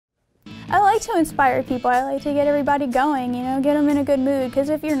I like to inspire people. I like to get everybody going, you know, get them in a good mood, because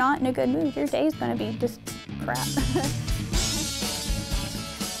if you're not in a good mood, your day's going to be just crap.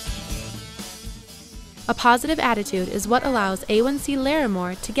 A positive attitude is what allows A1C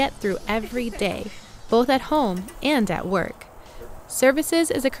Lowrimore to get through every day, both at home and at work.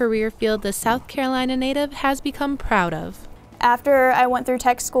 Services is a career field the South Carolina native has become proud of. After I went through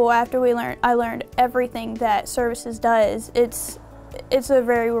tech school, after I learned everything that services does. It's a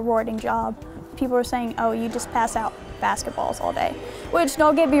very rewarding job. People are saying, oh, you just pass out basketballs all day. Which,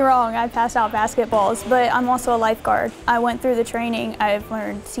 don't get me wrong, I pass out basketballs, but I'm also a lifeguard. I went through the training. I've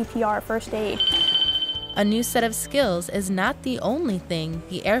learned CPR, first aid. A new set of skills is not the only thing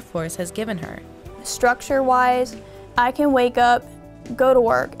the Air Force has given her. Structure-wise, I can wake up, go to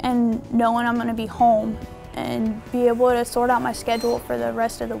work, and knowing I'm going to be home and be able to sort out my schedule for the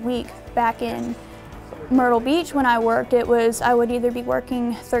rest of the week. Back in Myrtle Beach when I worked, I would either be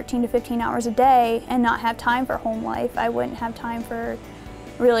working 13 to 15 hours a day and not have time for home life. I wouldn't have time for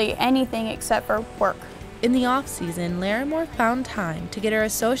really anything except for work. In the off-season, Lowrimore found time to get her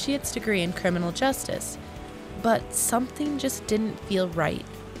associate's degree in criminal justice, but something just didn't feel right.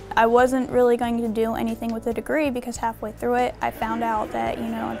 I wasn't really going to do anything with the degree because halfway through it, I found out that, you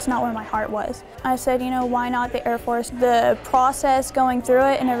know, it's not where my heart was. I said, you know, why not the Air Force? The process going through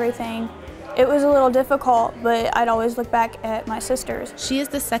it and everything, it was a little difficult, but I'd always look back at my sisters. She is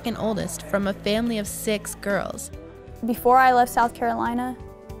the second oldest from a family of 6 girls. Before I left South Carolina,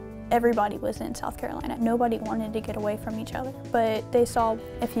 everybody was in South Carolina. Nobody wanted to get away from each other, but they saw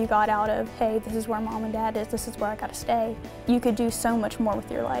if you got out of, hey, this is where mom and dad is, this is where I gotta stay, you could do so much more with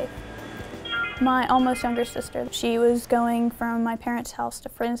your life. My almost younger sister, she was going from my parents' house to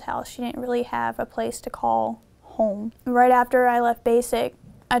a friend's house. She didn't really have a place to call home. Right after I left basic,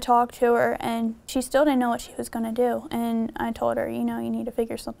 I talked to her and she still didn't know what she was gonna do. And I told her, you know, you need to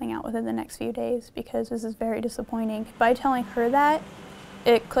figure something out within the next few days because this is very disappointing. By telling her that,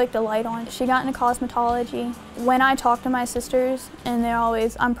 it clicked a light on. She got into cosmetology. When I talk to my sisters, and they're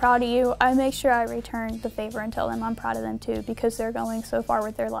always, I'm proud of you, I make sure I return the favor and tell them I'm proud of them too, because they're going so far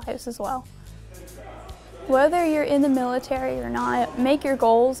with their lives as well. Whether you're in the military or not, make your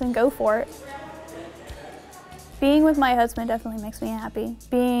goals and go for it. Being with my husband definitely makes me happy.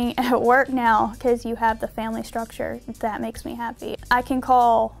 Being at work now, because you have the family structure, that makes me happy. I can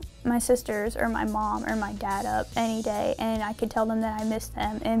call my sisters or my mom or my dad up any day and I could tell them that I miss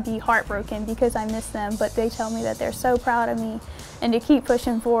them and be heartbroken because I miss them, but they tell me that they're so proud of me and to keep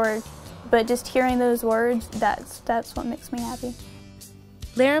pushing forward. But just hearing those words, that's what makes me happy.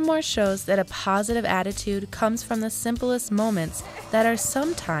 Lowrimore shows that a positive attitude comes from the simplest moments that are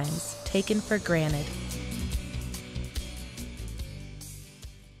sometimes taken for granted.